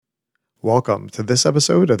Welcome to this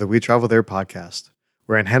episode of the We Travel There podcast.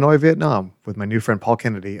 We're in Hanoi, Vietnam with my new friend Paul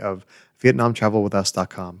Kennedy of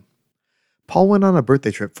VietnamTravelWithUs.com. Paul went on a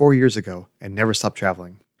birthday trip 4 years ago and never stopped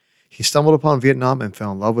traveling. He stumbled upon Vietnam and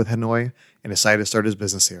fell in love with Hanoi and decided to start his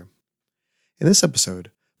business here. In this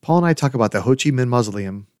episode, Paul and I talk about the Ho Chi Minh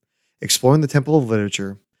Mausoleum, exploring the Temple of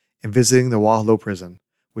Literature, and visiting the Hoa Lo prison,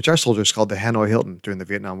 which our soldiers called the Hanoi Hilton during the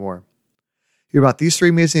Vietnam War. Hear about these three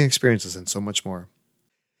amazing experiences and so much more.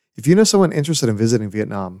 If you know someone interested in visiting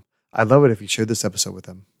Vietnam, I'd love it if you shared this episode with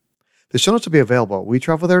them. The show notes will be available at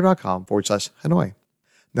wetravelthere.com/Hanoi.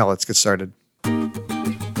 Now let's get started.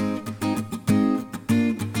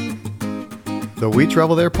 The We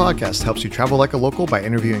Travel There podcast helps you travel like a local by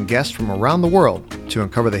interviewing guests from around the world to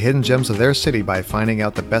uncover the hidden gems of their city by finding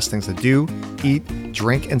out the best things to do, eat,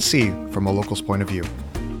 drink, and see from a local's point of view.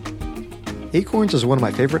 Acorns is one of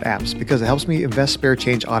my favorite apps because it helps me invest spare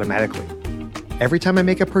change automatically. Every time I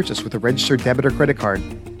make a purchase with a registered debit or credit card,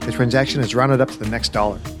 the transaction is rounded up to the next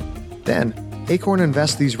dollar. Then, Acorn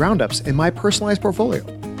invests these roundups in my personalized portfolio.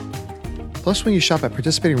 Plus, when you shop at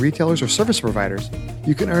participating retailers or service providers,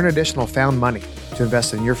 you can earn additional found money to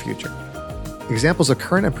invest in your future. Examples of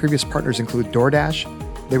current and previous partners include DoorDash,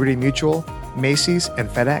 Liberty Mutual, Macy's, and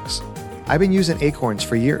FedEx. I've been using Acorns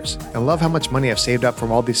for years and love how much money I've saved up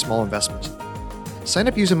from all these small investments. Sign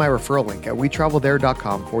up using my referral link at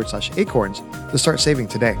wetravelthere.com/acorns to start saving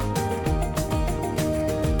today.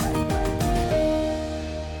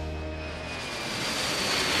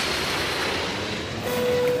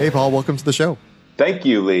 Hey, Paul, welcome to the show. Thank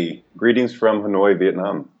you, Lee. Greetings from Hanoi,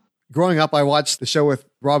 Vietnam. Growing up, I watched the show with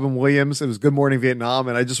Robin Williams. It was Good Morning Vietnam,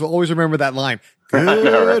 and I just always remember that line,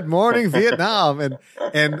 Good Morning Vietnam.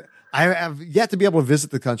 And I have yet to be able to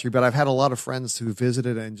visit the country, but I've had a lot of friends who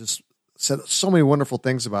visited and just said so many wonderful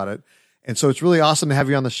things about it. And so it's really awesome to have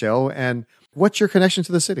you on the show. And what's your connection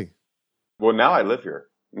to the city? Well, now I live here.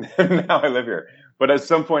 But at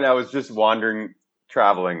some point I was just wandering,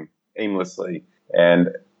 traveling aimlessly. And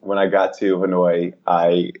when I got to Hanoi,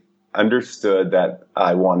 I understood that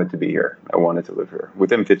I wanted to be here. I wanted to live here.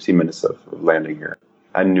 Within 15 minutes of landing here,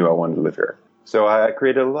 I knew I wanted to live here. So I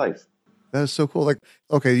created a life. That is so cool. Like,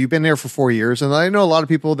 okay, you've been there for 4 years, and I know a lot of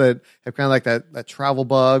people that have kind of like that travel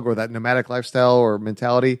bug or that nomadic lifestyle or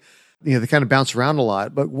mentality. You know, they kind of bounce around a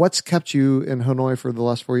lot. But what's kept you in Hanoi for the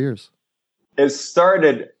last 4 years? It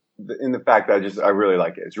started in the fact that I really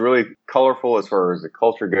like it. It's really colorful as far as the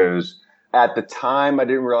culture goes. At the time, I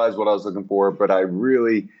didn't realize what I was looking for, but I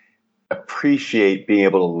really appreciate being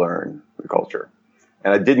able to learn the culture.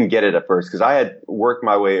 And I didn't get it at first because I had worked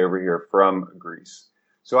my way over here from Greece.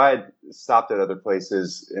 So I had stopped at other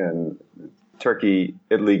places in Turkey,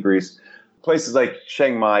 Italy, Greece. Places like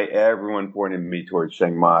Chiang Mai, everyone pointed me towards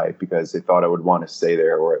Chiang Mai because they thought I would want to stay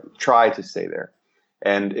there or try to stay there.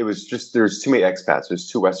 And it was just, there's too many expats. It was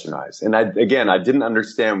too westernized. And I didn't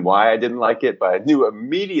understand why I didn't like it, but I knew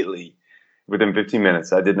immediately within 15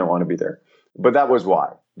 minutes I didn't want to be there. But that was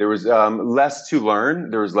why. There was less to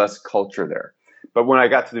learn. There was less culture there. But when I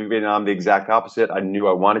got to Vietnam, the exact opposite. I knew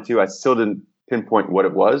I wanted to. I still didn't pinpoint what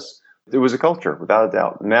it was. It was a culture, without a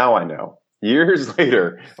doubt. Now I know. Years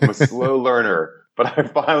later, I'm a slow learner, but I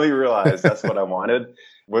finally realized that's what I wanted.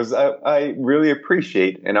 I really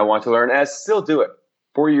appreciate and I want to learn, and I still do it.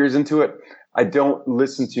 4 years into it, I don't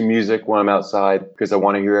listen to music when I'm outside because I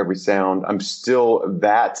want to hear every sound. I'm still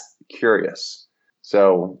that curious.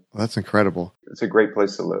 So that's incredible. It's a great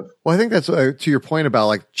place to live. Well, I think that's to your point about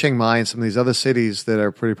like Chiang Mai and some of these other cities that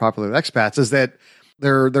are pretty popular with expats is that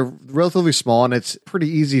they're relatively small and it's pretty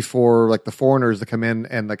easy for like the foreigners to come in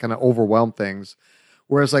and like kind of overwhelm things.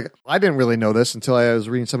 Whereas like I didn't really know this until I was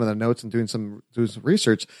reading some of the notes and doing some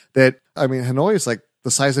research that, I mean, Hanoi is like the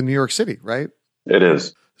size of New York City, right? It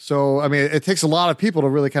is. So, I mean, it takes a lot of people to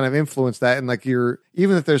really kind of influence that. And like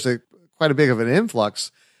even if there's quite a big of an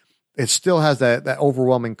influx, it still has that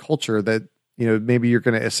overwhelming culture that, you know, maybe you're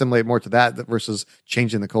going to assimilate more to that versus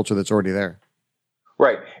changing the culture that's already there.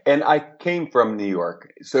 Right. And I came from New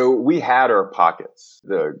York. So we had our pockets.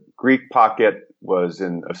 The Greek pocket was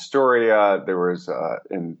in Astoria. There was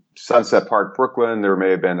in Sunset Park, Brooklyn. There may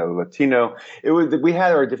have been a Latino. We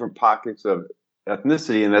had our different pockets of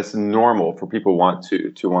ethnicity, and that's normal for people want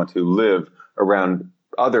to live around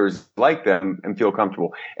others like them and feel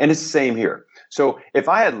comfortable. And it's the same here. So if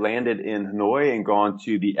I had landed in Hanoi and gone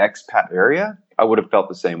to the expat area, I would have felt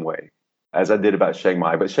the same way as I did about Chiang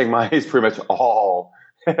Mai. But Chiang Mai is pretty much all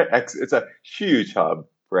it's a huge hub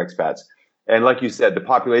for expats. And like you said, the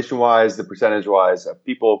population-wise, the percentage-wise of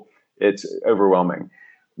people, it's overwhelming.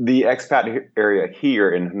 The expat area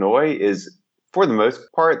here in Hanoi is, for the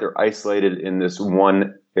most part, they're isolated in this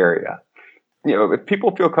one area. if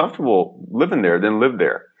people feel comfortable living there, then live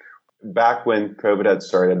there. Back when COVID had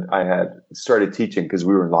started, I had started teaching because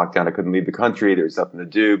we were in lockdown. I couldn't leave the country. There was nothing to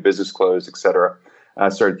do, business closed, etc. I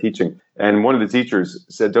started teaching. And one of the teachers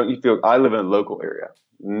said, don't you feel, I live in a local area.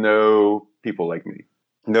 No people like me.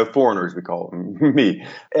 No foreigners, we call them, me.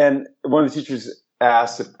 And one of the teachers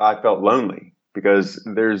asked if I felt lonely because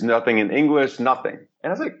there's nothing in English, nothing. And I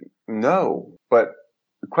was like, no. But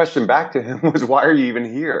the question back to him was, why are you even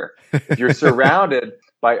here? If you're surrounded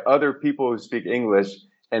by other people who speak English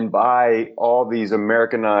and by all these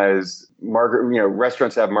Americanized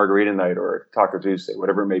restaurants have margarita night or Taco Tuesday,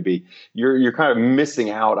 whatever it may be, you're kind of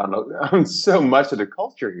missing out on so much of the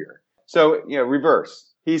culture here. So, reverse.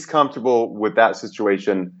 He's comfortable with that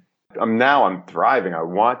situation. I'm thriving. I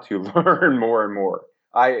want to learn more and more.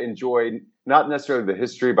 I enjoy not necessarily the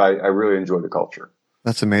history, but I really enjoy the culture.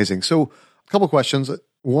 That's amazing. So a couple of questions.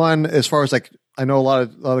 One, as far as I know a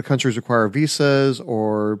lot of countries require visas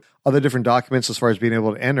or other different documents as far as being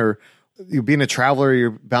able to enter. You being a traveler,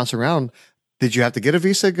 you're bouncing around. Did you have to get a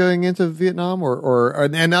visa going into Vietnam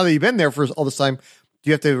and now that you've been there for all this time, do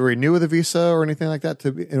you have to renew the visa or anything like that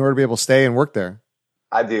in order to be able to stay and work there?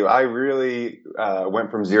 I do. I really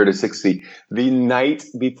went from 0 to 60. The night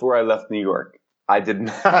before I left New York, I didn't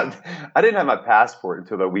have my passport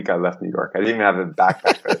until the week I left New York. I didn't even have a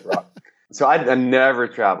backpack that I brought. So I never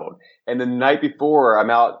traveled. And the night before, I'm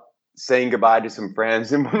out saying goodbye to some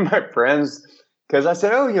friends. And one of my friends, because I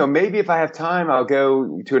said, maybe if I have time, I'll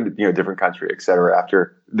go to a different country, et cetera.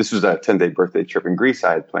 After this was a 10-day birthday trip in Greece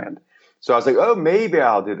I had planned. So I was like, maybe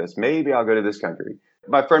I'll do this. Maybe I'll go to this country.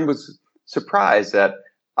 My friend was surprised that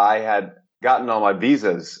I had gotten all my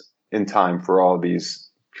visas in time for all these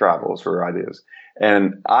travels or ideas.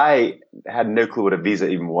 And I had no clue what a visa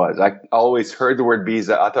even was. I always heard the word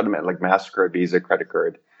visa. I thought it meant like MasterCard, Visa, credit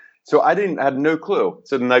card. So I had no clue.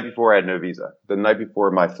 So the night before I had no visa. The night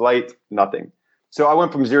before my flight, nothing. So I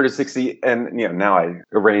went from 0 to 60 and, now I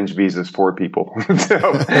arrange visas for people.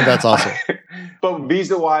 That's awesome. But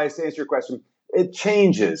visa wise, to answer your question, it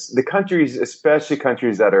changes. The countries, especially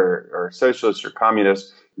countries that are socialist or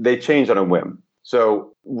communist, they change on a whim.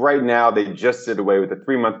 So right now they just did away with a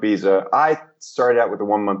 3-month visa. I started out with a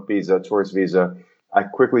 1-month visa, tourist visa. I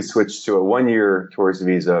quickly switched to a 1-year tourist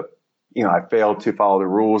visa. I failed to follow the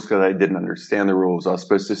rules because I didn't understand the rules. I was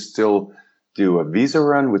supposed to still do a visa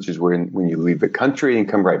run, which is when you leave the country and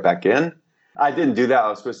come right back in. I didn't do that. I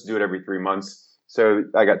was supposed to do it every 3 months. So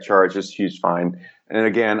I got charged this huge fine. And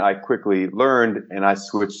again, I quickly learned and I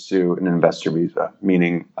switched to an investor visa,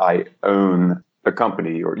 meaning I own a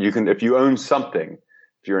company, or if you own something,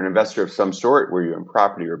 if you're an investor of some sort, where you own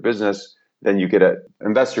property or business, then you get an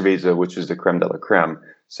investor visa, which is the creme de la creme.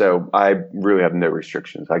 So I really have no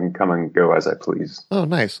restrictions. I can come and go as I please. Oh,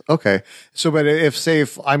 nice. Okay. So, but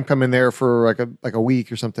if I'm coming there for like a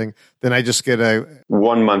week or something, then I just get a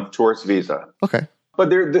 1-month tourist visa. Okay. But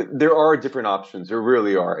there are different options. There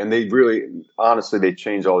really are. And they really, honestly, they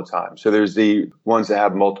change all the time. So there's the ones that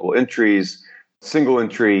have multiple entries, single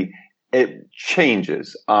entry. It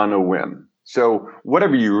changes on a whim. So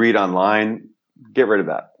whatever you read online, get rid of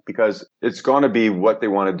that because it's going to be what they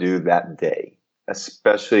want to do that day,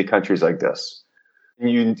 especially countries like this.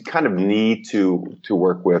 You kind of need to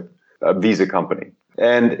work with a visa company.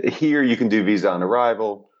 And here you can do visa on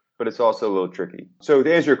arrival, but it's also a little tricky. So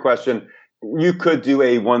to answer your question, you could do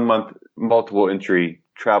a 1-month multiple entry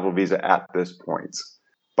travel visa at this point.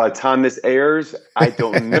 By the time this airs, I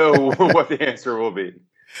don't know what the answer will be.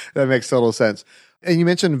 That makes total sense. And you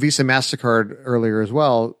mentioned Visa, MasterCard earlier as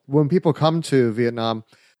well. When people come to Vietnam,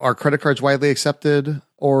 are credit cards widely accepted,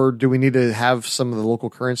 or do we need to have some of the local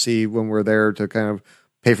currency when we're there to kind of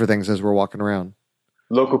pay for things as we're walking around?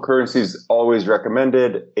 Local currency is always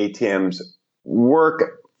recommended. ATMs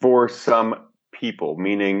work for some people,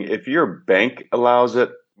 meaning if your bank allows it,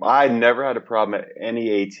 I never had a problem at any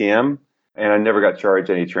ATM, and I never got charged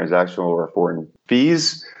any transactional or foreign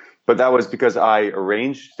fees. But that was because I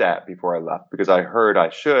arranged that before I left, because I heard I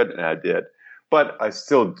should, and I did. But I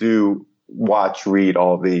still do read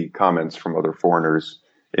all the comments from other foreigners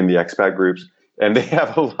in the expat groups, and they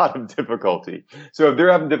have a lot of difficulty. So if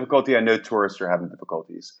they're having difficulty, I know tourists are having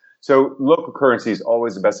difficulties. So local currency is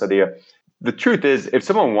always the best idea. The truth is, if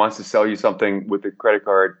someone wants to sell you something with a credit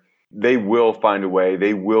card, they will find a way.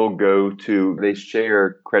 They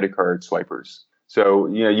share credit card swipers. So,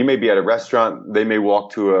 you may be at a restaurant, they may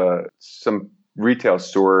walk to some retail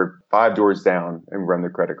store 5 doors down and run their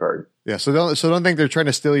credit card. Yeah, so don't think they're trying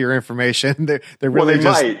to steal your information. They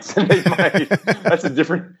might. They might. That's a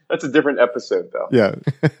different episode, though. Yeah.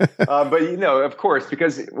 But of course,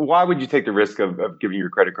 because why would you take the risk of giving your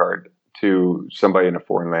credit card to somebody in a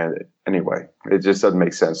foreign land anyway. It just doesn't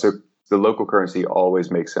make sense. So the local currency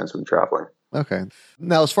always makes sense when traveling. Okay.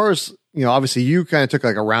 Now, as far as, obviously you kind of took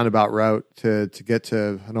like a roundabout route to get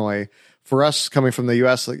to Hanoi. For us coming from the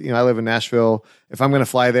US, I live in Nashville. If I'm going to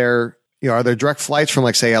fly there, are there direct flights from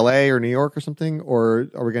like say LA or New York or something, or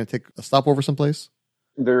are we going to take a stopover someplace?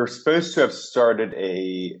 They're supposed to have started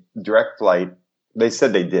a direct flight. They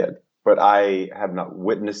said they did, but I have not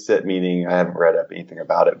witnessed it, meaning I haven't read up anything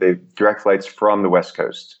about it. They direct flights from the West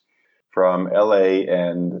Coast, from LA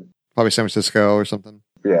and probably San Francisco or something.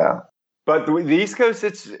 Yeah. But the East Coast,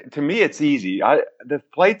 to me, it's easy. The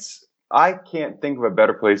flights, I can't think of a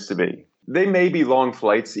better place to be. They may be long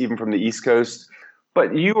flights, even from the East Coast,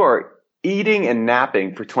 but you are eating and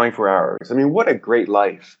napping for 24 hours. I mean, what a great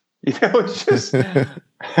life. It's just...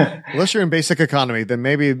 Unless you're in basic economy, then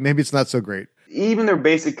maybe it's not so great. Even their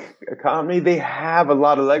basic economy, they have a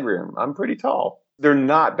lot of legroom. I'm pretty tall. They're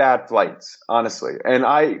not bad flights, honestly. And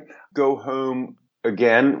I go home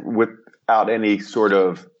again without any sort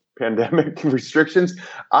of pandemic restrictions.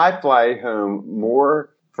 I fly home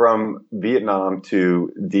more from Vietnam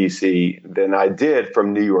to DC than I did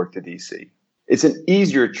from New York to DC. It's an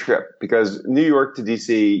easier trip because New York to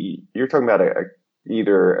DC, you're talking about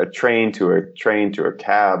either a train to a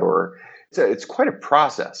cab, or it's quite a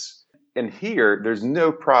process. And here, there's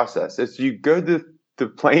no process. It's you go to the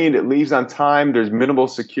plane, it leaves on time. There's minimal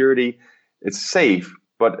security. It's safe,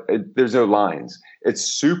 but there's no lines. It's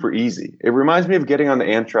super easy. It reminds me of getting on the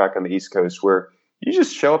Amtrak on the East Coast, where you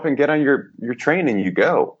just show up and get on your train and you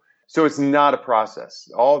go. So it's not a process.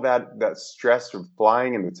 All that stress of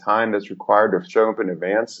flying and the time that's required to show up in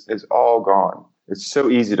advance is all gone. It's so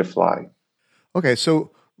easy to fly. Okay,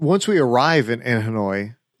 so once we arrive in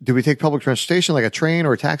Hanoi, do we take public transportation, like a train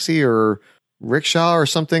or a taxi or rickshaw or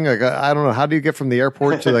something? Like I don't know. How do you get from the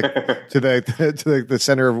airport to the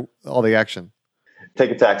center of all the action?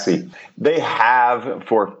 Take a taxi. They have,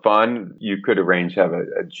 for fun, you could arrange to have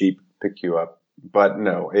a Jeep pick you up, but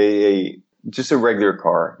no, just a regular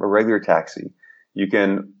car, a regular taxi. You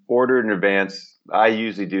can order it in advance. I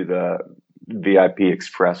usually do the VIP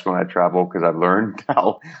Express when I travel because I've learned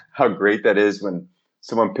how great that is when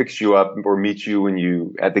someone picks you up or meets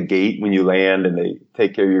you at the gate when you land, and they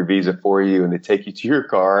take care of your visa for you and they take you to your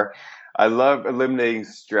car. I love eliminating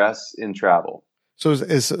stress in travel. So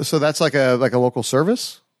so that's like a local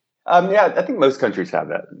service? Yeah, I think most countries have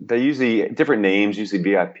that. They usually different names, usually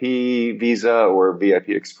VIP Visa or VIP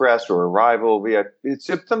Express or Arrival VIP. It's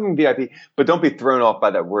something VIP, but don't be thrown off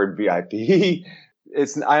by that word VIP.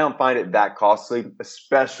 I don't find it that costly,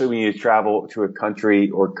 especially when you travel to a country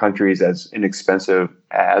or countries as inexpensive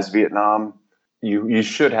as Vietnam. You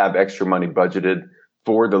should have extra money budgeted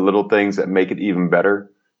for the little things that make it even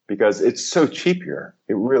better because it's so cheap here.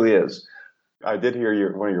 It really is. I did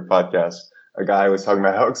hear one of your podcasts. A guy was talking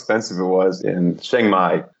about how expensive it was in Chiang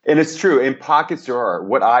Mai. And it's true. In pockets there are.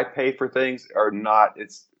 What I pay for things are not,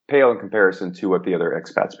 it's pale in comparison to what the other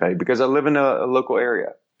expats pay because I live in a local area.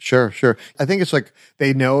 Sure. I think it's like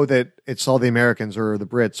they know that it's all the Americans or the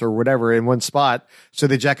Brits or whatever in one spot, so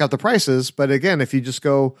they jack up the prices. But again, if you just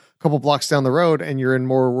go a couple blocks down the road and you're in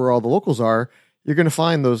more where all the locals are, you're going to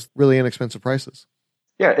find those really inexpensive prices.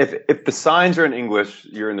 Yeah, if the signs are in English,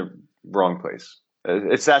 you're in the wrong place.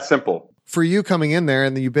 It's that simple. For you coming in there,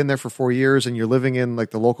 and you've been there for 4 years, and you're living in like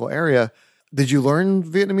the local area, did you learn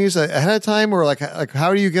Vietnamese ahead of time, or like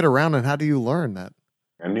how do you get around and how do you learn that?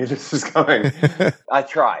 I knew this was coming. I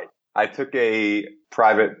tried. I took a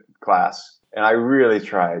private class, and I really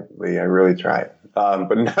tried, Lee. I really tried.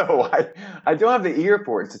 But no, I don't have the ear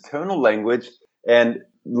for it. It's a tonal language, and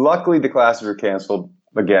luckily the classes were canceled.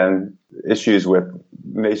 Again, issues with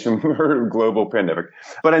global pandemic.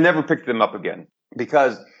 But I never picked them up again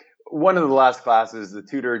because one of the last classes, the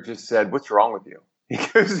tutor just said, "What's wrong with you?"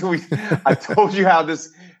 Because I told you how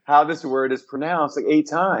this word is pronounced like 8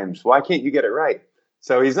 times. Why can't you get it right?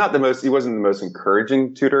 So he wasn't the most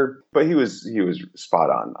encouraging tutor, but he was spot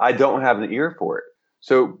on. I don't have an ear for it.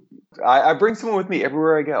 So I bring someone with me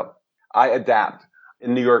everywhere I go. I adapt.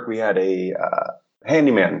 In New York, we had a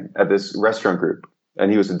handyman at this restaurant group, and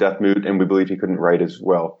he was a deaf mute, and we believe he couldn't write as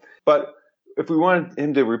well. But if we wanted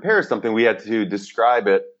him to repair something, we had to describe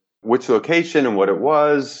it, which location and what it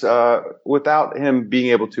was, without him being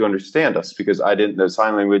able to understand us because I didn't know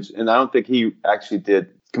sign language, and I don't think he actually did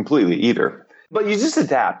completely either. But you just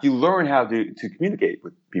adapt. You learn how to communicate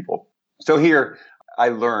with people. So here I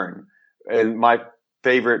learn. And my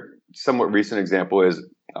favorite, somewhat recent example is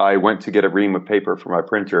I went to get a ream of paper for my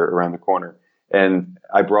printer around the corner. And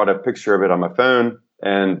I brought a picture of it on my phone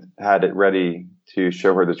and had it ready to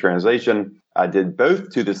show her the translation. I did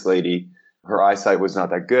both to this lady Her eyesight was not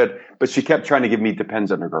that good, but she kept trying to give me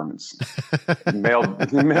Depends undergarments, male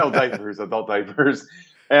diapers, adult diapers.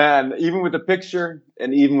 And even with the picture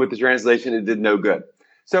and even with the translation, it did no good.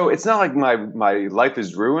 So it's not like my life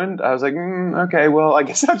is ruined. I was like, okay, well, I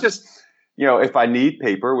guess I'll just, if I need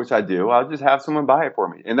paper, which I do, I'll just have someone buy it for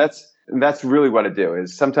me. And that's really what I do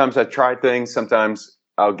is sometimes I try things. Sometimes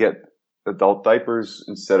I'll get adult diapers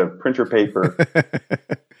instead of printer paper.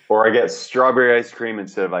 Or I get strawberry ice cream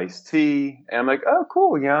instead of iced tea. And I'm like, oh,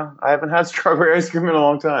 cool. Yeah, I haven't had strawberry ice cream in a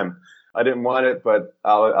long time. I didn't want it, but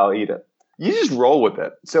I'll eat it. You just roll with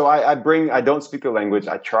it. So I don't speak the language.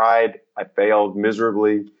 I tried. I failed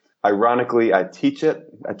miserably. Ironically, I teach it.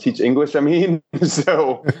 I teach English,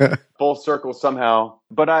 So full circle somehow.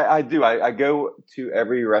 But I do. I go to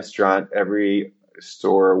every restaurant, every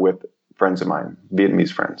store with friends of mine,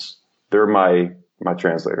 Vietnamese friends. They're my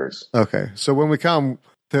translators. Okay. So when we come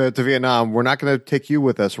to Vietnam, we're not going to take you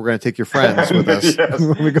with us. We're going to take your friends with us. Yes.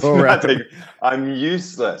 When we go around. I'm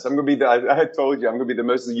useless. I'm going to be I told you, I'm going to be the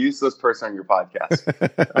most useless person on your podcast.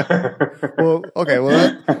 Well, okay.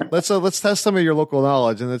 Well, let's test some of your local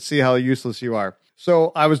knowledge and let's see how useless you are.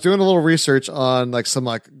 So I was doing a little research on some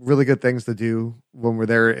really good things to do when we're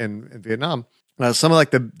there in Vietnam. Some of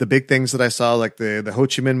the big things that I saw, like the Ho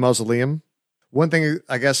Chi Minh Mausoleum. One thing,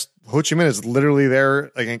 I guess, Ho Chi Minh is literally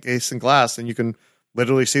there, like encased in glass, and you can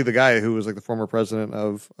literally see the guy who was the former president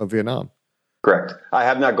of Vietnam. Correct. I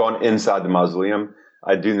have not gone inside the mausoleum.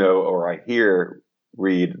 I do know, or I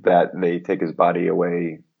read that they take his body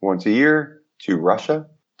away once a year to Russia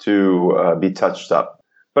to be touched up.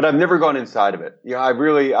 But I've never gone inside of it. I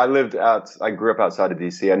grew up outside of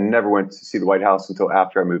DC. I never went to see the White House until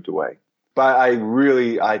after I moved away. But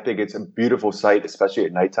I think it's a beautiful sight, especially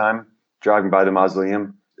at nighttime, driving by the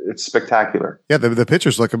mausoleum. It's spectacular. Yeah, the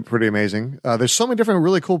pictures look pretty amazing. There's so many different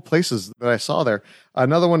really cool places that I saw there.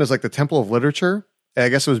 Another one is the Temple of Literature. I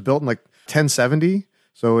guess it was built in 1070,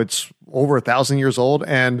 so it's over 1,000 years old.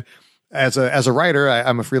 And as a writer,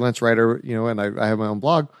 I'm a freelance writer, and I have my own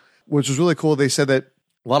blog, which was really cool. They said that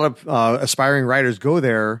a lot of aspiring writers go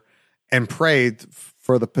there and pray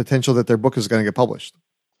for the potential that their book is going to get published.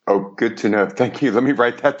 Oh, good to know. Thank you. Let me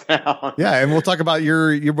write that down. Yeah, and we'll talk about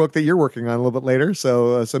your book that you're working on a little bit later.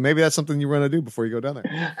 So maybe that's something you want to do before you go down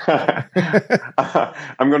there.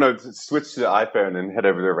 I'm going to switch to the iPhone and head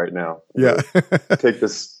over there right now. Yeah. Take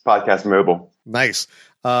this podcast mobile. Nice.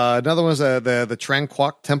 Another one is the Trang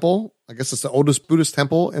Quoc Temple. I guess it's the oldest Buddhist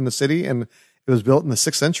temple in the city, and it was built in the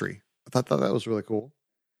 6th century. I thought that was really cool.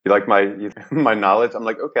 You like my knowledge? I'm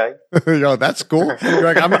like, okay. That's cool. You're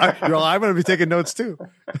like, I'm going to be taking notes too.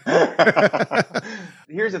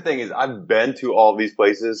 Here's the thing is I've been to all these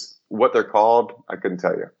places. What they're called, I couldn't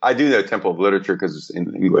tell you. I do know Temple of Literature because it's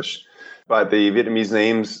in English. But the Vietnamese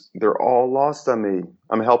names, they're all lost on me.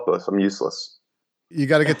 I'm helpless. I'm useless. You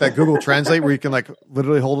got to get that Google Translate where you can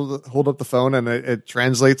literally hold up the phone and it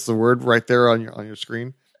translates the word right there on your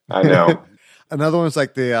screen. I know. Another one's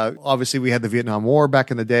obviously we had the Vietnam War back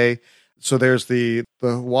in the day. So there's the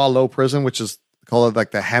Hoa Lo prison, which is called the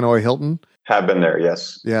Hanoi Hilton. Have been there,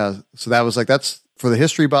 yes. Yeah. So that was that's for the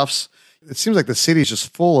history buffs. It seems like the city is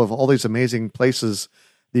just full of all these amazing places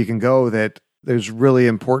that you can go, that there's really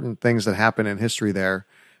important things that happen in history there.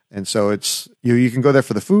 And so it's, you can go there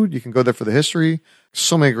for the food, you can go there for the history.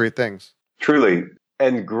 So many great things. Truly.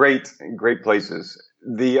 And great places.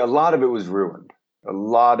 A lot of it was ruined. A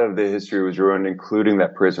lot of the history was ruined, including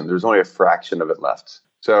that prison. There's only a fraction of it left.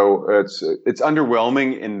 So it's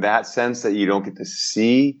underwhelming in that sense that you don't get to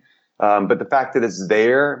see. But the fact that it's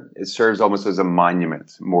there, it serves almost as a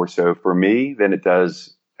monument more so for me than it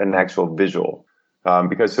does an actual visual,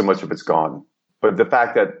 because so much of it's gone. But the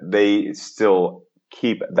fact that they still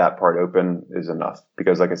keep that part open is enough,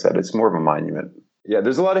 because like I said, it's more of a monument. Yeah,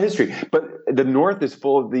 there's a lot of history, but the North is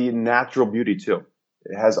full of the natural beauty too.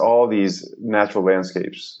 It has all these natural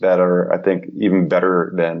landscapes that are, I think, even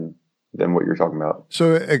better than what you're talking about.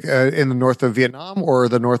 So in the north of Vietnam or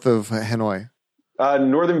the north of Hanoi?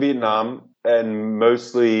 Northern Vietnam, and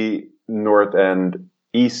mostly north and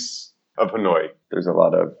east of Hanoi. There's a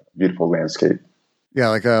lot of beautiful landscape. Yeah,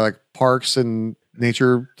 like parks and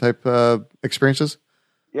nature type experiences?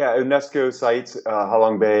 Yeah, UNESCO sites, Ha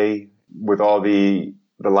Long Bay, with all the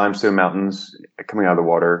limestone mountains coming out of the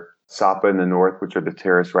water. Sapa in the north, which are the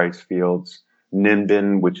terrace rice fields. Ninh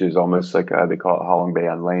Binh, which is almost like they call it Ha Long Bay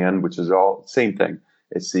on land, which is all same thing.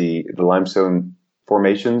 It's the limestone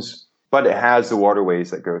formations, but it has the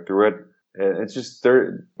waterways that go through it. It's just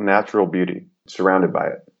their natural beauty, surrounded by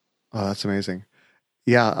it. Oh, that's amazing.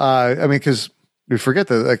 Yeah, because we forget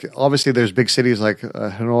that obviously there's big cities like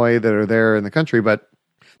Hanoi that are there in the country, but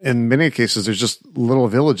in many cases, there's just little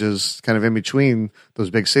villages kind of in between those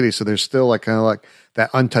big cities. So there's still like kind of like that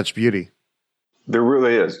untouched beauty. There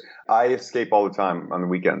really is. I escape all the time on the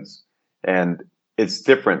weekends, and it's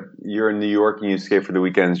different. You're in New York and you escape for the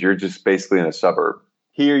weekends. You're just basically in a suburb.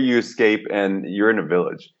 Here you escape and you're in a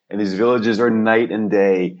village, and these villages are night and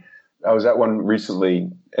day. I was at one recently,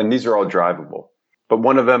 and these are all drivable. But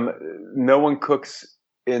one of them, no one cooks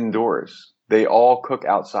indoors. They all cook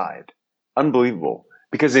outside. Unbelievable.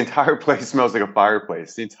 Because the entire place smells like a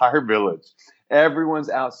fireplace. The entire village. Everyone's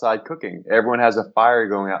outside cooking. Everyone has a fire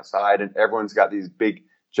going outside, and everyone's got these big,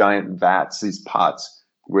 giant vats, these pots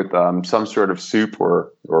with some sort of soup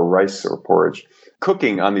or rice or porridge,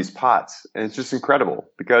 cooking on these pots. And it's just incredible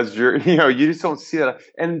because you just don't see that.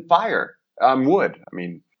 And fire, wood. I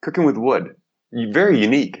mean, cooking with wood, very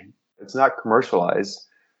unique. It's not commercialized,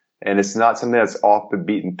 and it's not something that's off the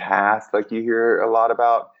beaten path like you hear a lot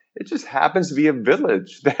about. It just happens to be a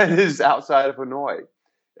village that is outside of Hanoi.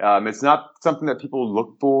 It's not something that people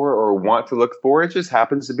look for or want to look for. It just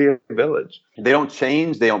happens to be a village. They don't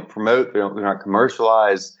change. They don't promote. They're not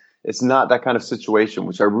commercialized. It's not that kind of situation,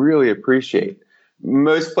 which I really appreciate.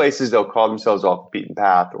 Most places, they'll call themselves off the beaten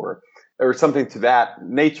path or something to that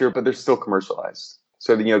nature, but they're still commercialized.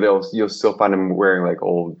 So, you'll still find them wearing like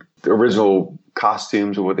old original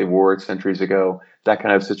costumes of what they wore centuries ago, that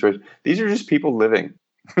kind of situation. These are just people living.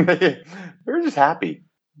 They're just happy.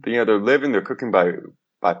 They're living, they're cooking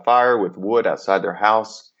by fire with wood outside their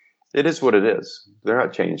house. It is what it is. They're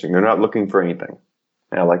not changing. They're not looking for anything.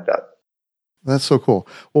 And I like that. That's so cool.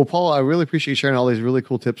 Well, Paul, I really appreciate you sharing all these really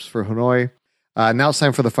cool tips for Hanoi. Now it's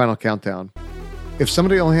time for the final countdown. If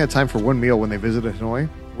somebody only had time for one meal when they visited Hanoi,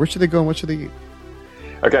 where should they go and what should they eat?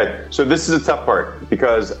 Okay, so this is a tough part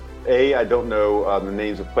because I don't know the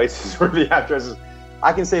names of places or the addresses.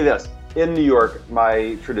 I can say this. In New York,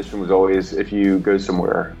 my tradition was always, if you go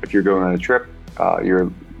somewhere, if you're going on a trip,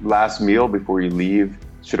 your last meal before you leave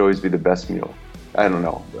should always be the best meal. I don't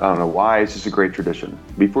know why. It's just a great tradition.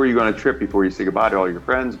 Before you go on a trip, before you say goodbye to all your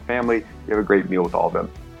friends and family, you have a great meal with all of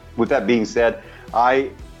them. With that being said,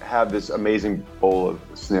 I have this amazing bowl of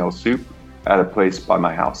snail soup at a place by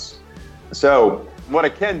my house. So what I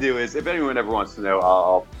can do is, if anyone ever wants to know,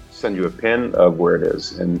 I'll send you a pin of where it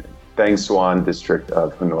is in Thang Xuan district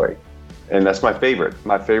of Hanoi. And that's my favorite.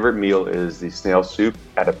 My favorite meal is the snail soup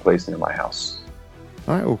at a place near my house.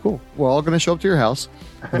 All right, well, cool. We're all going to show up to your house,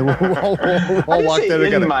 and we'll all walk there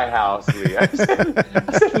together. In my house, Lee. I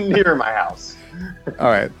said near my house. All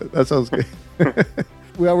right, that sounds good.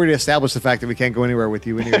 We already established the fact that we can't go anywhere with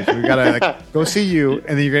you anyway. So we got to go see you,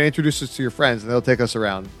 and then you're going to introduce us to your friends, and they'll take us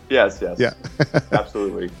around. Yes. Yeah.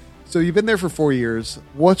 Absolutely. So you've been there for 4 years.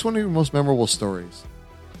 What's one of your most memorable stories?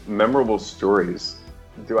 Memorable stories.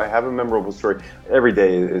 Do I have a memorable story? Every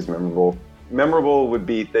day is memorable. Memorable would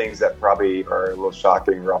be things that probably are a little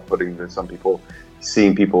shocking or off-putting to some people.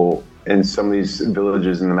 Seeing people in some of these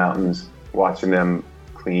villages in the mountains, watching them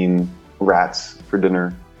clean rats for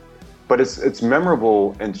dinner. But it's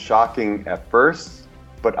memorable and shocking at first.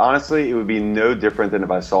 But honestly, it would be no different than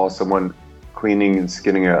if I saw someone cleaning and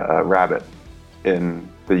skinning a rabbit in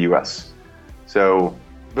the U.S. So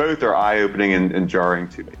both are eye-opening and jarring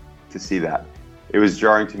to me to see that. It was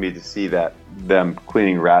jarring to me to see that them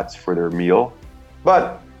cleaning rats for their meal,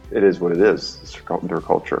 but it is what it is. It's their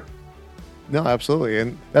culture. No, absolutely.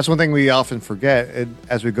 And that's one thing we often forget.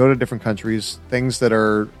 As we go to different countries, things that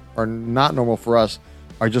are not normal for us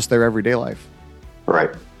are just their everyday life.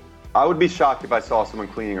 Right. I would be shocked if I saw someone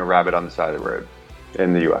cleaning a rabbit on the side of the road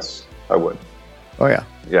in the U.S. I would. Oh, yeah.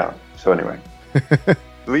 Yeah. So anyway,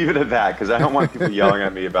 leave it at that because I don't want people yelling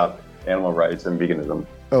at me about animal rights and veganism.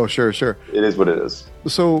 Oh, sure. It is what it is.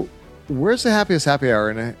 So where's the happiest happy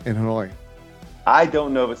hour in Hanoi? I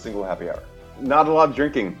don't know of a single happy hour. Not a lot of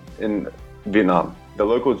drinking in Vietnam. The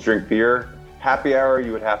locals drink beer. Happy hour,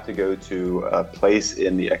 you would have to go to a place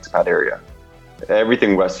in the expat area.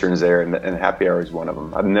 Everything Western is there, and happy hour is one of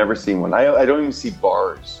them. I've never seen one. I don't even see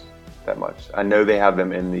bars that much. I know they have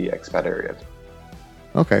them in the expat area.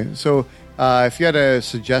 Okay, so if you had a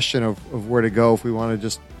suggestion of where to go, if we want to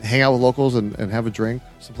just hang out with locals and have a drink,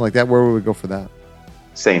 something like that, where would we go for that?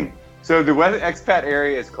 Same. So the expat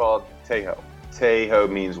area is called Tay Ho. Tay Ho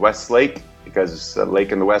means West Lake because it's a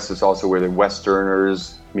lake in the west. It's also where the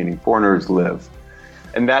Westerners, meaning foreigners, live.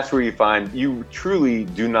 And that's where you truly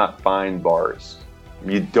do not find bars.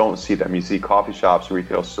 You don't see them. You see coffee shops,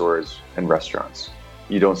 retail stores, and restaurants.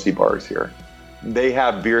 You don't see bars here. They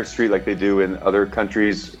have beer street like they do in other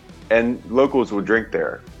countries, and locals will drink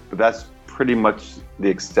there. But that's pretty much the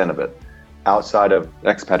extent of it outside of the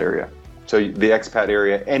expat area. So the expat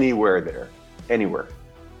area, anywhere there, anywhere.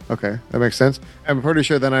 Okay, that makes sense. I'm pretty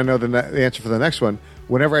sure then I know the answer for the next one.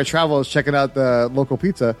 Whenever I travel, is checking out the local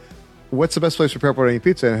pizza. What's the best place for pepperoni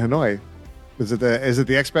pizza in Hanoi? Is it the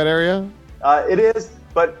expat area? It is,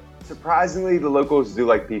 but surprisingly, the locals do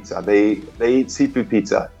like pizza. They eat seafood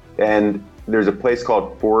pizza, and there's a place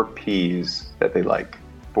called Four Ps that they like.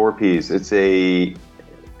 Four Ps. It's I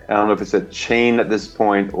don't know if it's a chain at this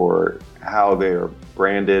point or how they're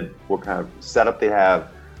branded, what kind of setup they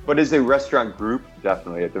have, but it's a restaurant group,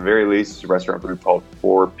 definitely. At the very least, it's a restaurant group called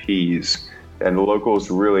Four Ps, and the locals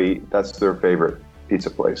really, that's their favorite pizza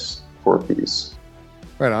place, Four Ps.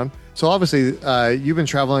 Right on. So obviously, you've been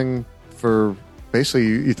traveling for basically,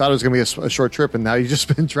 you thought it was going to be a short trip, and now you've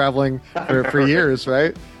just been traveling for years,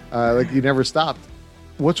 right? Like you never stopped.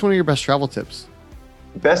 What's one of your best travel tips?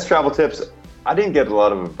 Best travel tips, I didn't get a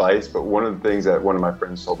lot of advice, but one of the things that one of my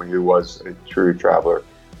friends told me who was a true traveler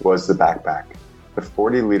was the backpack. The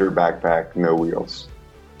 40-liter backpack, no wheels.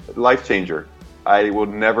 Life changer. I will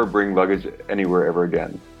never bring luggage anywhere ever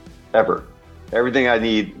again. Ever. Everything I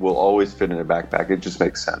need will always fit in a backpack. It just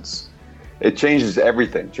makes sense. It changes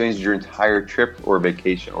everything. Changes your entire trip or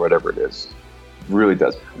vacation or whatever it is. It really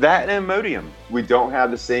does. That and Imodium. We don't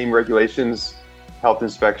have the same regulations, health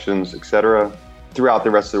inspections, etc. throughout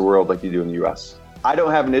the rest of the world like you do in the US. I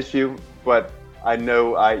don't have an issue, but I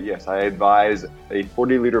know I advise a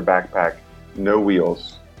 40-liter backpack, no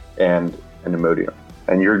wheels, and an Imodium.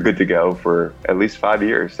 And you're good to go for at least 5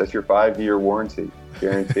 years. That's your 5-year warranty,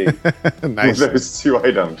 guarantee. Nice. With those two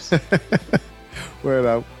items.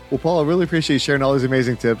 Well, Paul, I really appreciate you sharing all these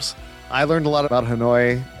amazing tips. I learned a lot about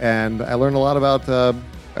Hanoi, and I learned a lot about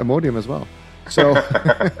Imodium as well. So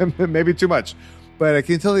maybe too much. But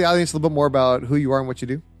can you tell the audience a little bit more about who you are and what you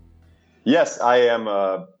do? Yes, I am.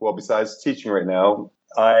 Besides teaching right now,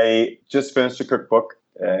 I just finished a cookbook,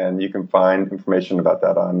 and you can find information about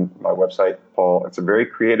that on my website, Paul. It's a very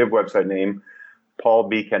creative website name, Paul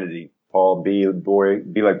B. Kennedy. Paul B.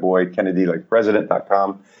 like boy, Kennedy like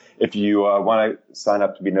president.com. If you want to sign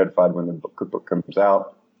up to be notified when the cookbook comes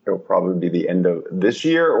out, it will probably be the end of this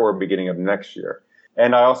year or beginning of next year.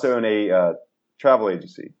 And I also own a travel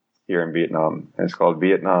agency here in Vietnam, and it's called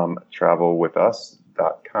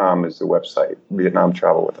VietnamTravelWithUs.com is the website, Vietnam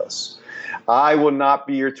Travel With Us. I will not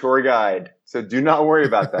be your tour guide, so do not worry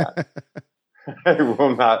about that. I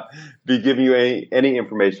will not be giving you any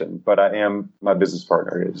information, but my business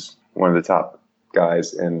partner is one of the top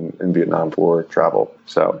guys in Vietnam for travel.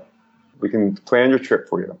 So we can plan your trip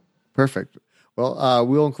for you. Perfect. Well,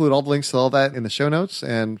 we'll include all the links to all that in the show notes.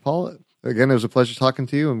 And Paul, again, it was a pleasure talking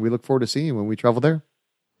to you, and we look forward to seeing you when we travel there.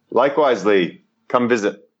 Likewise, Lee. Come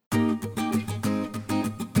visit.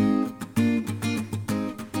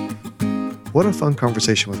 What a fun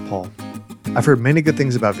conversation with Paul. I've heard many good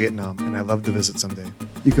things about Vietnam, and I'd love to visit someday.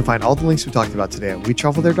 You can find all the links we talked about today at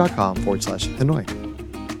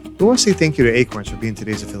wetravelthere.com/Hanoi. We want to say thank you to Acorns for being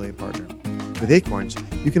today's affiliate partner. With Acorns,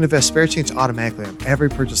 you can invest spare change automatically on every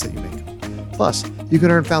purchase that you make. Plus, you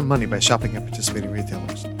can earn found money by shopping at participating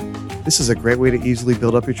retailers. This is a great way to easily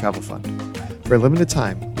build up your travel fund. For a limited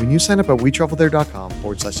time, when you sign up at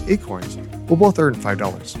wetravelthere.com/Acorns, we'll both earn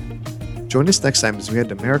 $5. Join us next time as we head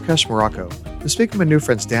to Marrakesh, Morocco, to speak with my new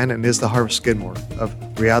friends Dan and Isdahar Skidmore of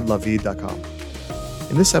RiyadLaVie.com.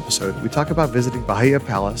 In this episode, we talk about visiting Bahia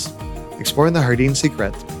Palace, exploring the Jardin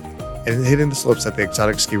Secret, and hitting the slopes at the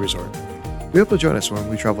exotic ski resort. We hope you'll join us when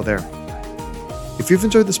we travel there. If you've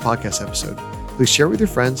enjoyed this podcast episode, please share it with your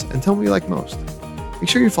friends and tell them what you like most. Make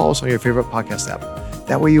sure you follow us on your favorite podcast app.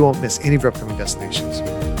 That way you won't miss any of our upcoming destinations.